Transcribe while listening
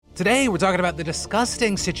Today, we're talking about the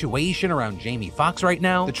disgusting situation around Jamie Foxx right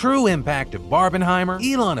now, the true impact of Barbenheimer,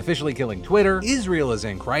 Elon officially killing Twitter, Israel is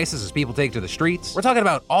in crisis as people take to the streets. We're talking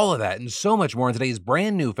about all of that and so much more in today's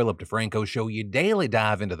brand new Philip DeFranco show. You daily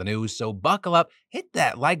dive into the news, so buckle up, hit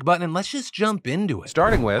that like button, and let's just jump into it.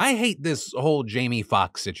 Starting with, I hate this whole Jamie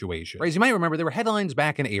Foxx situation. Right, as you might remember, there were headlines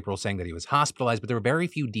back in April saying that he was hospitalized, but there were very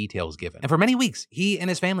few details given. And for many weeks, he and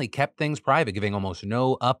his family kept things private, giving almost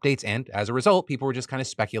no updates, and as a result, people were just kind of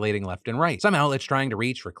speculating left and right. Some outlets trying to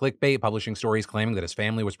reach for clickbait, publishing stories claiming that his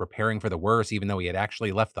family was preparing for the worst, even though he had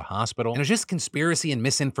actually left the hospital. And it was just conspiracy and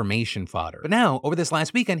misinformation fodder. But now, over this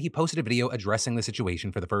last weekend, he posted a video addressing the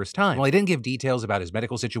situation for the first time. While he didn't give details about his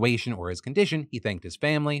medical situation or his condition, he thanked his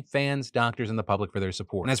family, fans, doctors, and the public for their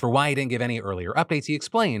support. And as for why he didn't give any earlier updates, he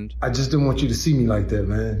explained, I just didn't want you to see me like that,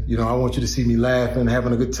 man. You know, I want you to see me laughing,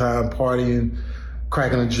 having a good time, partying,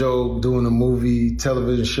 cracking a joke, doing a movie,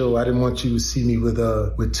 television show. I didn't want you to see me with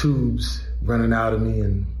tubes running out of me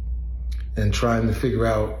and trying to figure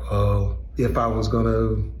out if I was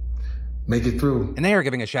gonna make it through. And they are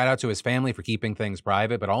giving a shout out to his family for keeping things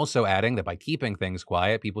private, but also adding that by keeping things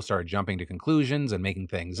quiet, people started jumping to conclusions and making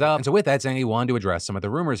things up. And so with that, saying he wanted to address some of the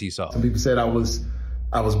rumors he saw. Some people said I was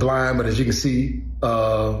blind, but as you can see,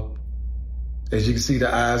 the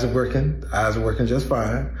eyes are working. The eyes are working just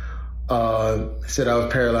fine. Said I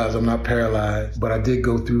was paralyzed. I'm not paralyzed, but I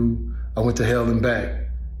went to hell and back.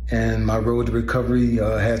 And my road to recovery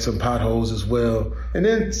had some potholes as well. And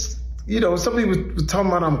then, you know, somebody was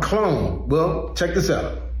talking about I'm cloned. Well, check this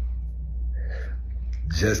out.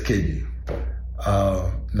 Just kidding.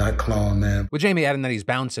 Not cloned, man. With Jamie adding that he's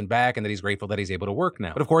bouncing back and that he's grateful that he's able to work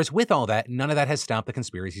now. But of course, with all that, none of that has stopped the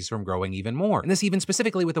conspiracies from growing even more. And this even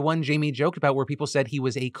specifically with the one Jamie joked about where people said he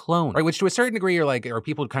was a clone, right? Which to a certain degree are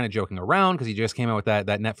people kind of joking around because he just came out with that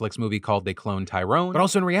Netflix movie called They Cloned Tyrone. But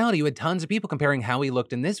also in reality, you had tons of people comparing how he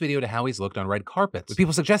looked in this video to how he's looked on red carpets. With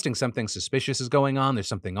people suggesting something suspicious is going on, there's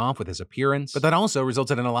something off with his appearance. But that also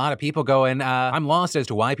resulted in a lot of people going, I'm lost as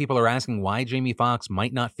to why people are asking why Jamie Foxx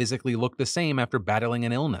might not physically look the same after battling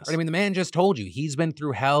an illness. Right? I mean, the man just told you he's been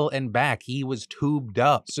through hell and back. He was tubed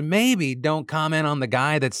up. So maybe don't comment on the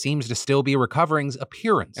guy that seems to still be recovering's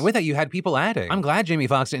appearance. And with that, you had people adding, I'm glad Jamie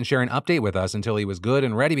Foxx didn't share an update with us until he was good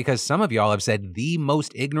and ready because some of y'all have said the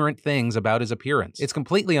most ignorant things about his appearance. It's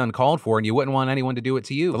completely uncalled for and you wouldn't want anyone to do it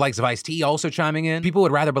to you. The likes of Ice-T also chiming in. People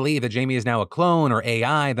would rather believe that Jamie is now a clone or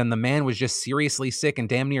AI than the man was just seriously sick and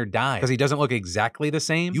damn near died because he doesn't look exactly the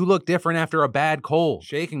same. You look different after a bad cold.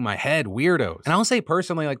 Shaking my head, weirdos. And I'll say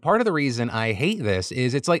personally, like part of the reason I hate this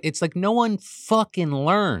is it's like no one fucking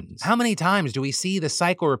learns. How many times do we see the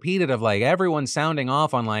cycle repeated of like everyone sounding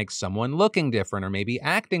off on like someone looking different or maybe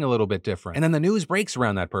acting a little bit different, and then the news breaks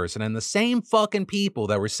around that person and the same fucking people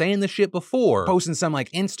that were saying the shit before posting some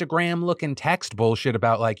like Instagram looking text bullshit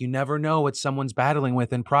about like you never know what someone's battling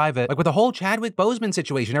with in private. Like with the whole Chadwick Boseman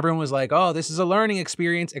situation, everyone was like, oh, this is a learning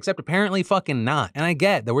experience, except apparently fucking not. And I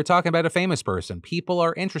get that we're talking about a famous person. People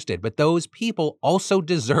are interested, but those people also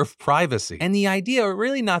deserve privacy. And the idea, or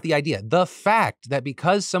really not the idea, the fact that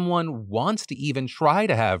because someone wants to even try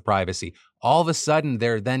to have privacy, all of a sudden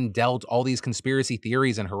they're then dealt all these conspiracy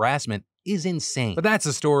theories and harassment is insane. But that's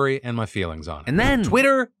the story and my feelings on it. And then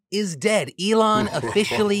Twitter is dead. Elon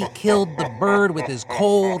officially killed the bird with his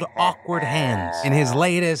cold, awkward hands. In his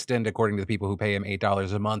latest, and according to the people who pay him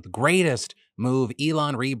 $8 a month, greatest move,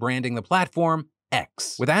 Elon rebranding the platform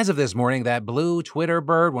X. With as of this morning, that blue Twitter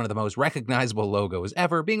bird, one of the most recognizable logos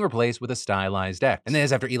ever, being replaced with a stylized X. And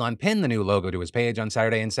this after Elon pinned the new logo to his page on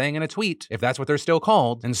Saturday and saying in a tweet, if that's what they're still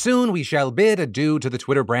called, and soon we shall bid adieu to the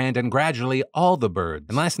Twitter brand and gradually all the birds.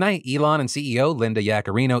 And last night, Elon and CEO Linda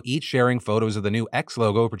Yaccarino each sharing photos of the new X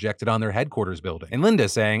logo projected on their headquarters building. And Linda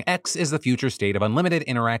saying, X is the future state of unlimited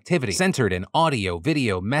interactivity, centered in audio,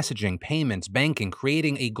 video, messaging, payments, banking,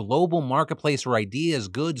 creating a global marketplace for ideas,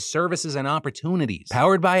 goods, services, and opportunities.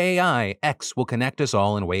 Powered by AI, X will connect us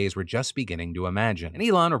all in ways we're just beginning to imagine. And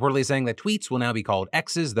Elon reportedly saying that tweets will now be called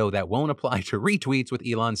X's, though that won't apply to retweets, with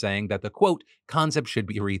Elon saying that the, quote, concept should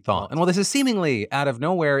be rethought. And while this is seemingly out of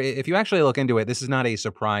nowhere, if you actually look into it, this is not a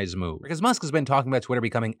surprise move. Because Musk has been talking about Twitter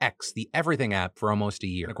becoming X, the everything app, for almost a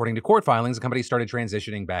year. And according to court filings, the company started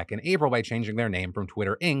transitioning back in April by changing their name from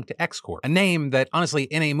Twitter Inc. to X Corp. A name that, honestly,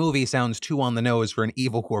 in a movie sounds too on the nose for an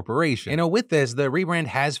evil corporation. You know, with this, the rebrand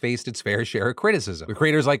has faced its fair share of criticism. criticism, with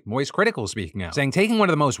creators like Moist Critical speaking out, saying taking one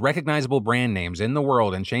of the most recognizable brand names in the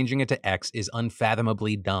world and changing it to X is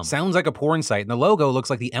unfathomably dumb. Sounds like a porn site, and the logo looks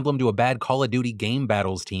like the emblem to a bad Call of Duty game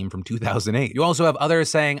battles team from 2008. You also have others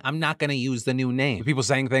saying, I'm not gonna use the new name. With people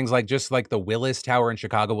saying things like, just like the Willis Tower in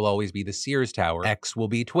Chicago will always be the Sears Tower, X will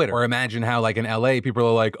be Twitter. Or imagine how, like in LA, people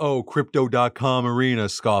are like, oh, crypto.com arena,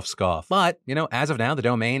 scoff, scoff. But, as of now, the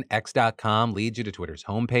domain x.com leads you to Twitter's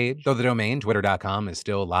homepage, though the domain twitter.com is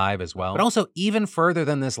still live as well. But also, even further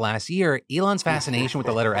than this last year, Elon's fascination with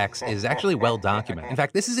the letter X is actually well documented. In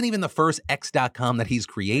fact, this isn't even the first x.com that he's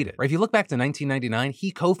created. If you look back to 1999,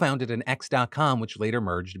 he co-founded an x.com, which later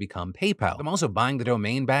merged to become PayPal. I'm also buying the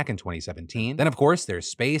domain back in 2017. Then, of course,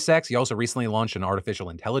 there's SpaceX. He also recently launched an artificial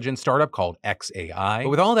intelligence startup called XAI. But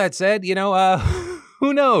with all that said,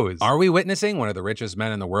 who knows? Are we witnessing one of the richest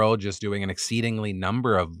men in the world just doing an exceedingly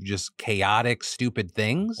number of just chaotic, stupid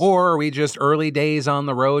things? Or are we just early days on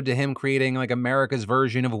the road to him creating like America's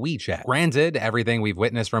version of WeChat? Granted, everything we've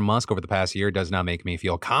witnessed from Musk over the past year does not make me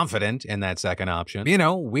feel confident in that second option.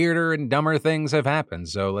 Weirder and dumber things have happened,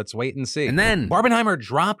 so let's wait and see. And then, Barbenheimer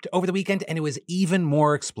dropped over the weekend, and it was even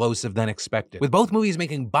more explosive than expected, with both movies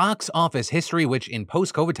making box office history, which in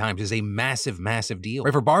post-COVID times is a massive, massive deal.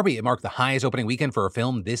 For Barbie, it marked the highest opening weekend for a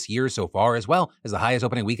film this year so far, as well as the highest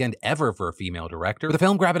opening weekend ever for a female director, with the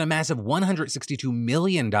film grabbing a massive $162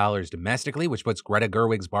 million domestically, which puts Greta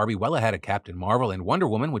Gerwig's Barbie well ahead of Captain Marvel and Wonder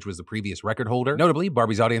Woman, which was the previous record holder. Notably,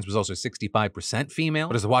 Barbie's audience was also 65% female,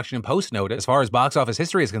 but as the Washington Post noted, as far as box office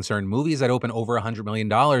history is concerned, movies that open over $100 million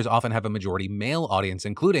often have a majority male audience,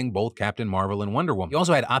 including both Captain Marvel and Wonder Woman. You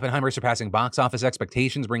also had Oppenheimer surpassing box office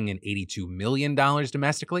expectations, bringing in $82 million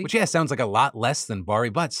domestically, which sounds like a lot less than Barbie,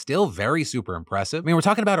 but still very super impressive. We're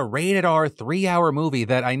talking about a rated R 3-hour movie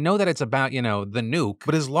that I know that it's about, the nuke,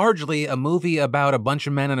 but is largely a movie about a bunch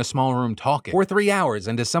of men in a small room talking for 3 hours,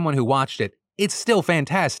 and to someone who watched it, it's still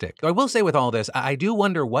fantastic. Though I will say with all this, I do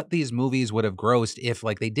wonder what these movies would have grossed if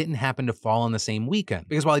they didn't happen to fall on the same weekend.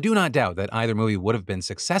 Because while I do not doubt that either movie would have been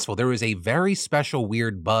successful, there was a very special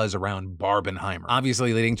weird buzz around Barbenheimer,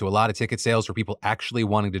 obviously leading to a lot of ticket sales for people actually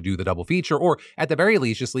wanting to do the double feature, or at the very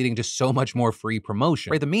least, just leading to so much more free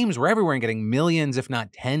promotion. The memes were everywhere and getting millions, if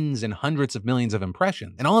not tens and hundreds of millions of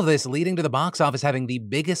impressions. And all of this leading to the box office having the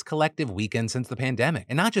biggest collective weekend since the pandemic.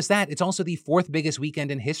 And not just that, it's also the 4th biggest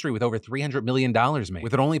weekend in history with over $300 million made,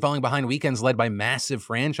 with it only falling behind weekends led by massive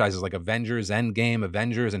franchises like Avengers Endgame,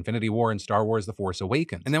 Avengers Infinity War, and Star Wars The Force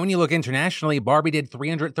Awakens. And then when you look internationally, Barbie did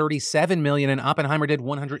 $337 million and Oppenheimer did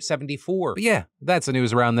 $174. But yeah, that's the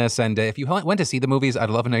news around this. And if you went to see the movies, I'd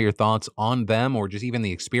love to know your thoughts on them or just even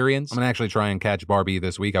the experience. I'm gonna actually try and catch Barbie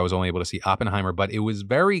this week. I was only able to see Oppenheimer, but it was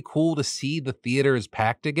very cool to see the theaters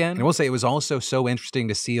packed again. And I will say it was also so interesting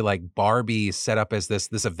to see Barbie set up as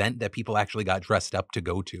this event that people actually got dressed up to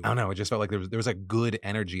go to. I don't know, it just felt like there was a good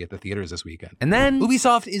energy at the theaters this weekend. And then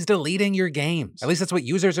Ubisoft is deleting your games. At least that's what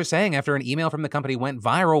users are saying after an email from the company went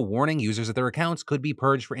viral warning users that their accounts could be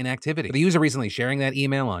purged for inactivity. With the user recently sharing that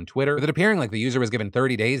email on Twitter, with it appearing like the user was given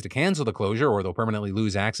 30 days to cancel the closure or they'll permanently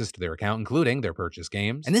lose access to their account, including their purchased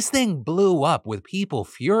games. And this thing blew up with people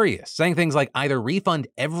furious, saying things like either refund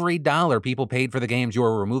every dollar people paid for the games you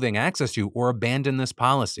are removing access to or abandon this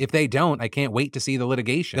policy. If they don't, I can't wait to see the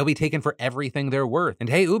litigation. They'll be taken for everything they're worth. And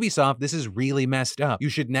hey, Ubisoft, this is really messed up. You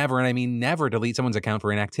should never, and I mean never, delete someone's account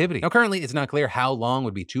for inactivity. Now, currently, it's not clear how long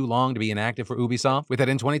would be too long to be inactive for Ubisoft, with it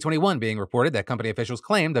in 2021 being reported that company officials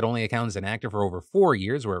claimed that only accounts inactive for over 4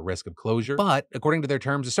 years were at risk of closure. But according to their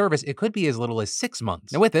terms of service, it could be as little as 6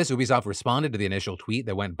 months. Now, with this, Ubisoft responded to the initial tweet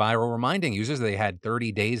that went viral, reminding users that they had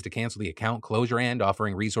 30 days to cancel the account closure and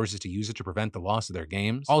offering resources to use it to prevent the loss of their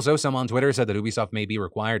games. Also, some on Twitter said that Ubisoft may be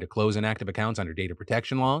required to close inactive accounts under data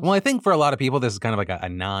protection laws. Well, I think for a lot of people, this is kind of like a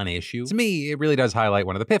non-issue. To me, it really does highlight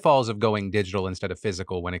one of the pitfalls of going digital instead of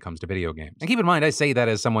physical when it comes to video games. And keep in mind, I say that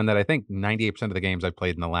as someone that I think 98% of the games I've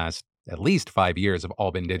played in the last at least 5 years have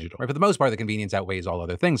all been digital. For the most part, the convenience outweighs all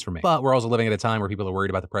other things for me. But we're also living at a time where people are worried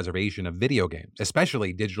about the preservation of video games,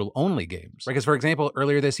 especially digital-only games. Because, for example,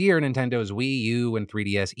 earlier this year, Nintendo's Wii U and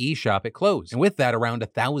 3DS eShop, it closed. And with that, around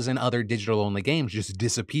 1,000 other digital-only games just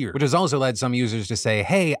disappeared, which has also led some users to say,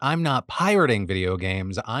 hey, I'm not pirating video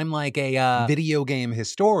games. I'm like a video game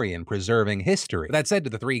historian preserving history. But that said, to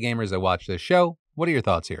the 3 gamers that watch this show, What are your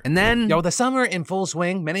thoughts here? And then, with the summer in full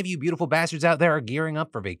swing, many of you beautiful bastards out there are gearing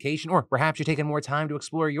up for vacation, or perhaps you're taking more time to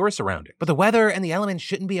explore your surroundings. But the weather and the elements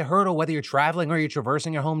shouldn't be a hurdle whether you're traveling or you're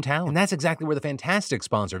traversing your hometown. And that's exactly where the fantastic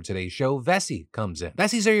sponsor of today's show, Vessi, comes in.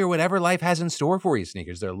 Vessi's are your whatever life has in store for you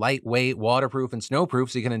sneakers. They're lightweight, waterproof, and snowproof,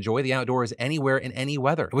 so you can enjoy the outdoors anywhere in any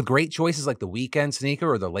weather. And with great choices like the weekend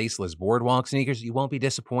sneaker or the laceless boardwalk sneakers, you won't be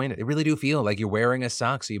disappointed. They really do feel like you're wearing a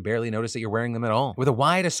sock, so you barely notice that you're wearing them at all. With a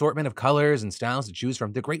wide assortment of colors and styles to choose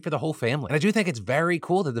from, they're great for the whole family. And I do think it's very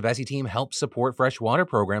cool that the Vessi team helps support fresh water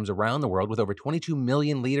programs around the world with over 22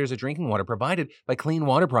 million liters of drinking water provided by clean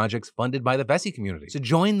water projects funded by the Vessi community. So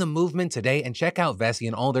join the movement today and check out Vessi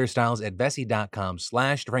and all their styles at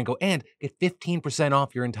vessi.com/DeFranco and get 15%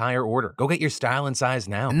 off your entire order. Go get your style and size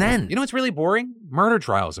now. And then, you know what's really boring? Murder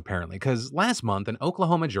trials, apparently, because last month, an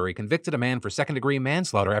Oklahoma jury convicted a man for second-degree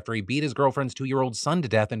manslaughter after he beat his girlfriend's 2-year-old son to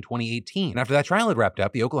death in 2018. And after that trial had wrapped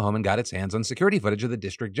up, the Oklahoman got its hands on security footage of the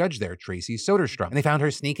district judge there, Tracy Soderstrom, and they found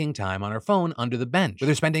her sneaking time on her phone under the bench, with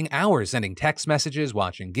her spending hours sending text messages,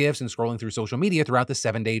 watching GIFs, and scrolling through social media throughout the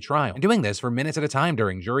 7-day trial, and doing this for minutes at a time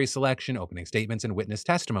during jury selection, opening statements, and witness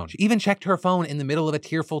testimony. She even checked her phone in the middle of a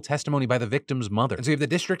tearful testimony by the victim's mother. And so you have the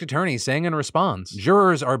district attorney saying in response,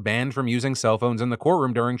 "Jurors are banned from using cell phones in the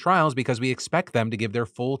courtroom during trials because we expect them to give their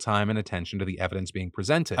full time and attention to the evidence being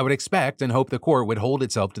presented. I would expect and hope the court would hold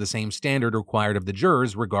itself to the same standard required of the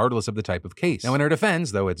jurors regardless of the type of case." Now in her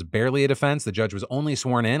defense, though it's barely a defense, the judge was only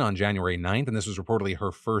sworn in on January 9th, and this was reportedly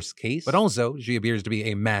her first case. But also, she appears to be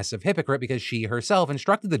a massive hypocrite because she herself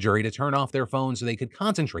instructed the jury to turn off their phones so they could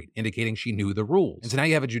concentrate, indicating she knew the rules. And so now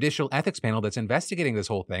you have a judicial ethics panel that's investigating this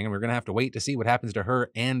whole thing, and we're going to have to wait to see what happens to her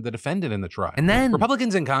and the defendant in the trial. And then,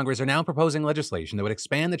 Republicans in Congress are now proposing legislation that would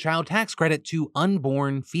expand the child tax credit to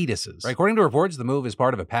unborn fetuses. Right, according to reports, the move is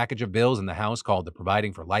part of a package of bills in the House called the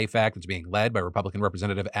Providing for Life Act that's being led by Republican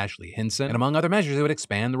Representative Ashley Hinson. And among other measures, it would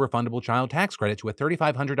expand the refundable child tax credit to a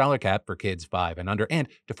 $3,500 cap for kids 5 and under, and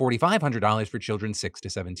to $4,500 for children 6 to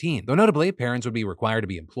 17. Though notably, parents would be required to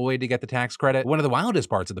be employed to get the tax credit. One of the wildest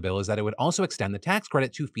parts of the bill is that it would also extend the tax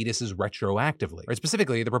credit to fetuses retroactively. Or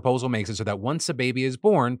specifically, the proposal makes it so that once a baby is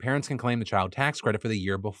born, parents can claim the child tax credit for the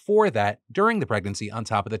year before that during the pregnancy on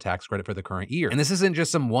top of the tax credit for the current year. And this isn't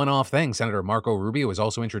just some one-off thing. Senator Marco Rubio has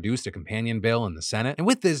also introduced a companion bill in the Senate. And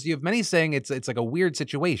with this, you have many saying it's like a weird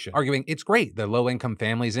situation, arguing it's great that low-income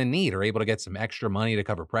families in need are able to get some extra money to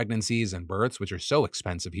cover pregnancies and births, which are so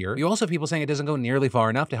expensive here. You also have people saying it doesn't go nearly far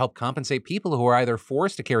enough to help compensate people who are either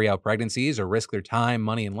forced to carry out pregnancies or risk their time,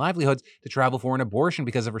 money, and livelihoods to travel for an abortion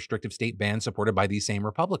because of restrictive state bans supported by these same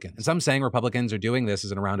Republicans. And some saying Republicans are doing this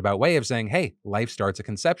as a roundabout way of saying, hey, life starts at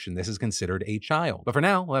conception. This is considered a child. But for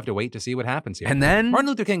now, we'll have to wait to see what happens here. And then, Martin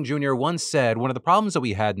Luther King Jr. once said, one of the problems that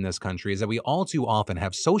we had in this country is that we all too often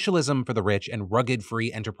have socialism for the rich and rugged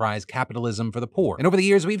free enterprise capitalism for the poor. And over the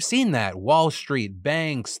years, we've seen that. Wall Street,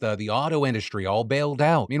 banks, the auto industry all bailed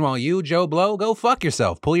out. Meanwhile, you, Joe Blow, go fuck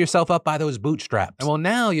yourself. Pull yourself up by those bootstraps. And well,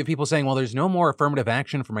 now you have people saying, well, there's no more affirmative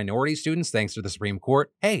action for minority students thanks to the Supreme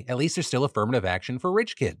Court. Hey, at least there's still affirmative action for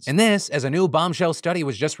rich kids. And this, as a new bombshell study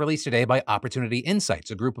was just released today by Opportunity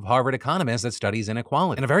Insights, a group of Harvard economists that studies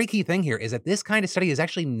inequality. And a very key thing here is that this kind of study has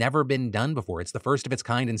actually never been done before. It's the first of its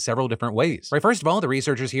kind in several different ways. Right, first of all, the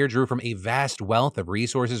researchers here drew from a vast wealth of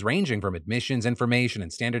resources ranging from admissions information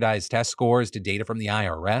and standardized test scores to data from the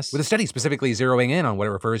IRS, with a study specifically zeroing in on what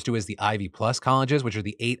it refers to as the Ivy Plus colleges, which are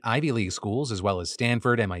the 8 Ivy League schools, as well as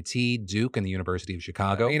Stanford, MIT, Duke, and the University of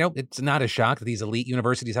Chicago. You know, it's not a shock that these elite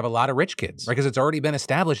universities have a lot of rich kids, right? Because it's already been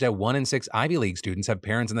established that 1 in 6 Ivy League students have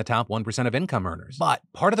parents in the top 1% of income earners. But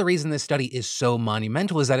part of the reason this study is so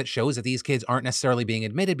monumental is that it shows that these kids aren't necessarily being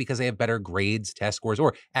admitted because they have better grades, test scores,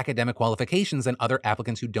 or academic qualifications than other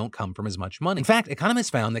applicants who don't come from as much money. In fact, economists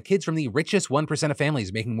found that kids from the richest 1% of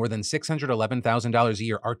families making more than $611,000 a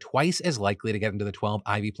year are twice as likely to get into the 12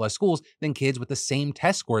 Ivy Plus schools than kids with the same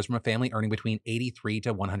test scores from a family earning between $83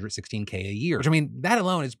 to $116K a year. Which, I mean, that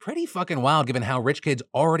alone is pretty fucking wild given how rich kids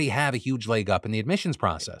already have a huge leg up in the admissions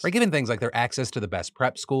process. Right, given things like their access to the best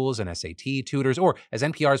prep schools and SAT tutors, or as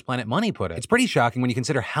NPR's Planet Money put it, it's pretty shocking when you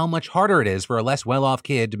consider how much harder it is for a less well-off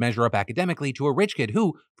kid to measure up academically to a rich kid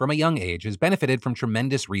who, from a young age, has benefited from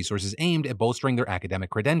tremendous resources aimed at bolstering their academic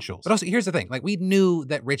credentials. But also, here's the thing, like, we knew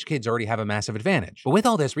that rich kids already have a massive advantage. But with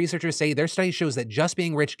all this, researchers say their study shows that just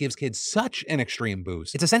being rich gives kids such an extreme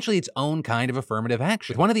boost. It's essentially its own kind of affirmative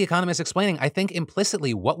action. With one of the economists explaining, I think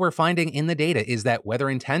implicitly what we're finding in the data is that whether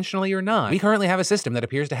intentionally or not, we currently have a system that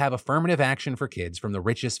appears to have affirmative action for kids from the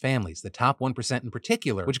richest families, the top 1% in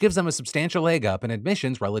particular, which gives them a substantial leg up in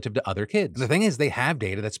admissions relative to other kids. And the thing is, they have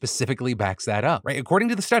data that specifically backs that up, right? According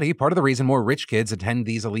to the study, part of the reason more rich kids attend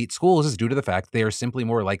these elite schools is due to the fact that they are simply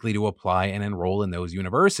more likely to to apply and enroll in those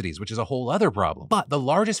universities, which is a whole other problem. But the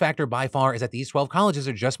largest factor by far is that these 12 colleges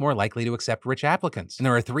are just more likely to accept rich applicants. And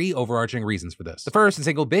there are three overarching reasons for this. The first and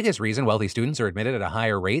single biggest reason wealthy students are admitted at a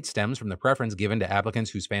higher rate stems from the preference given to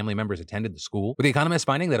applicants whose family members attended the school, with the economists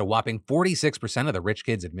finding that a whopping 46% of the rich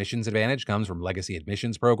kids' admissions advantage comes from legacy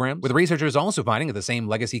admissions programs, with researchers also finding that the same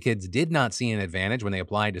legacy kids did not see an advantage when they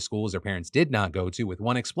applied to schools their parents did not go to, with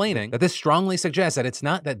one explaining that this strongly suggests that it's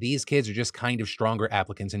not that these kids are just kind of stronger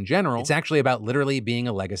applicants in general, it's actually about literally being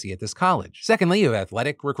a legacy at this college. Secondly, you have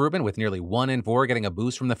athletic recruitment, with nearly 1 in 4 getting a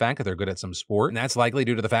boost from the fact that they're good at some sport, and that's likely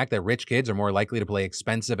due to the fact that rich kids are more likely to play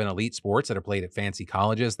expensive and elite sports that are played at fancy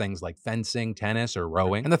colleges, things like fencing, tennis, or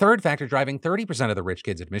rowing. And the third factor driving 30% of the rich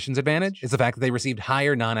kids' admissions advantage is the fact that they received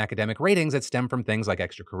higher non-academic ratings that stem from things like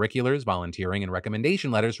extracurriculars, volunteering, and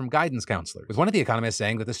recommendation letters from guidance counselors, with one of the economists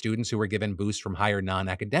saying that the students who were given boosts from higher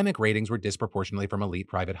non-academic ratings were disproportionately from elite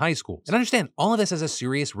private high schools. And understand, all of this has a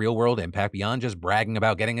serious real-world impact beyond just bragging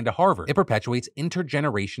about getting into Harvard. It perpetuates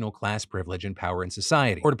intergenerational class privilege and power in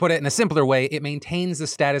society. Or to put it in a simpler way, it maintains the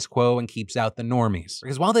status quo and keeps out the normies.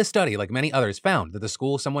 Because while this study, like many others, found that the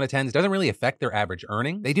school someone attends doesn't really affect their average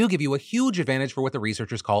earning, they do give you a huge advantage for what the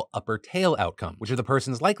researchers call upper tail outcome, which are the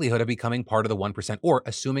person's likelihood of becoming part of the 1% or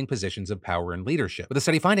assuming positions of power and leadership. With the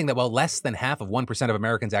study finding that while less than half of 1% of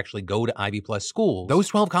Americans actually go to Ivy Plus schools, those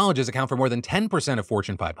 12 colleges account for more than 10% of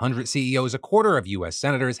Fortune 500 CEOs, a quarter of U.S.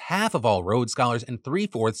 senators, half of all Rhodes Scholars, and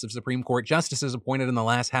 3/4 of Supreme Court justices appointed in the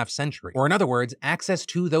last half century. Or in other words, access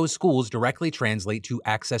to those schools directly translate to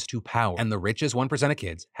access to power, and the richest 1% of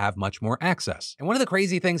kids have much more access. And one of the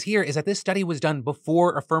crazy things here is that this study was done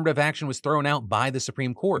before affirmative action was thrown out by the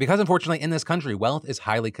Supreme Court. Because unfortunately in this country, wealth is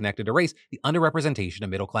highly connected to race, the underrepresentation of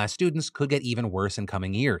middle-class students could get even worse in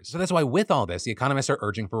coming years. So that's why with all this, the economists are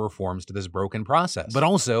urging for reforms to this broken process. But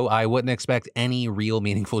also, I wouldn't expect any real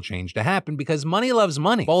meaningful change to happen because money loves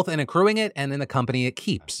money, both in accruing it and in the company it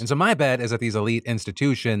keeps. And so my bet is that these elite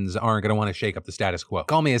institutions aren't going to want to shake up the status quo.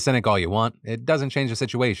 Call me a cynic all you want, it doesn't change the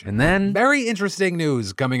situation. And then, very interesting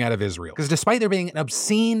news coming out of Israel. Because despite there being an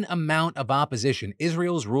obscene amount of opposition,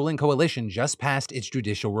 Israel's ruling coalition just passed its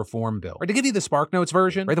judicial reform bill. Or to give you the SparkNotes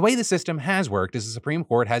version, the way the system has worked is the Supreme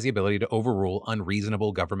Court has the ability to overrule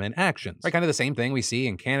unreasonable government actions. Kind of the same thing we see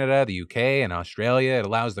in Canada, the UK, and Australia. It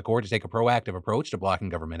allows the court to take a proactive approach to blocking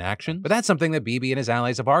government action. But that's something that Bibi and his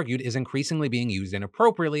allies have argued is increasingly being used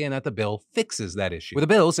inappropriately, and that the bill fixes that issue, with the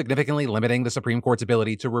bill significantly limiting the Supreme Court's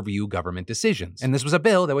ability to review government decisions. And this was a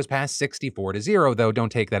bill that was passed 64-0, though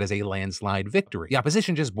don't take that as a landslide victory. The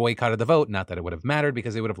opposition just boycotted the vote, not that it would have mattered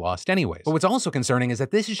because they would have lost anyways. But what's also concerning is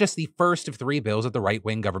that this is just the first of 3 bills that the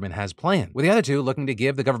right-wing government has planned, with the other 2 looking to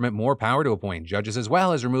give the government more power to appoint judges as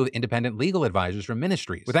well as remove independent legal advisors from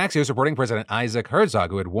ministries. With Axios reporting President Isaac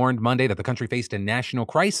Herzog, who had warned Monday that the country faced a national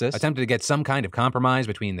crisis, attempted to get some kind of compromise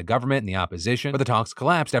between the government and the opposition, but the talks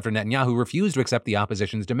collapsed after Netanyahu refused to accept the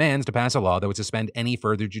opposition's demands to pass a law that would suspend any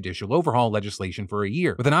further judicial overhaul legislation for a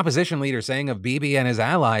year, with an opposition leader saying of Bibi and his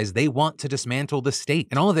allies they want to dismantle the state.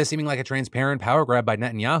 And all of this seeming like a transparent power grab by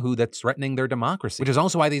Netanyahu that's threatening their democracy, which is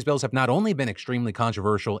also why these bills have not only been extremely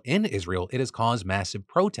controversial in Israel, it has caused massive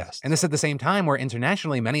protests. And this at the same time where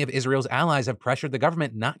internationally many of Israel's allies have pressured the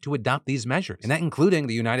government not to adopt these measures, and that including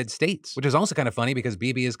the United States, which is also kind of funny because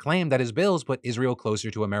Bibi has claimed that his bills put Israel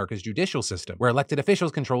closer to America's judicial system, where elected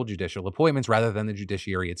officials control judicial appointments rather than the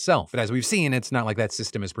judiciary itself. But as we've seen, it's not like that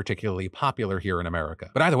system is particularly popular here in America.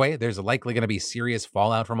 But either way, there's likely going to be serious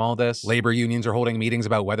fallout from all this. Labor unions are holding meetings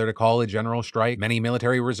about whether to call a general strike. Many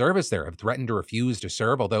military reservists there have threatened to refuse to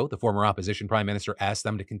serve, although the former opposition prime minister asked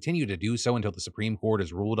them to continue to do so until the Supreme Court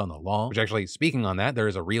has ruled on the law. Which actually, speaking on that, there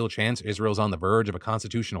is a real chance Israel's on the verge of a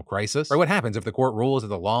constitutional crisis. Or what happens if the court rules that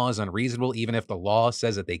the law is unreasonable, even if the law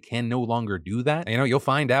says that they can no longer do that? And, you'll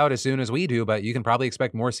find out as soon as we do, but you can probably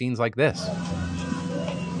expect more scenes like this.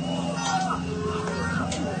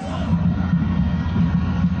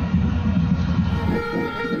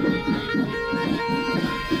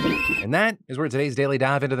 And that is where today's daily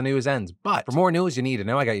dive into the news ends. But for more news you need to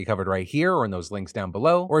know, I got you covered right here or in those links down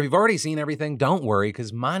below. Or if you've already seen everything, don't worry,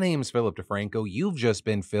 because my name's Philip DeFranco. You've just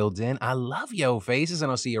been filled in. I love yo faces,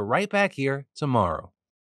 and I'll see you right back here tomorrow.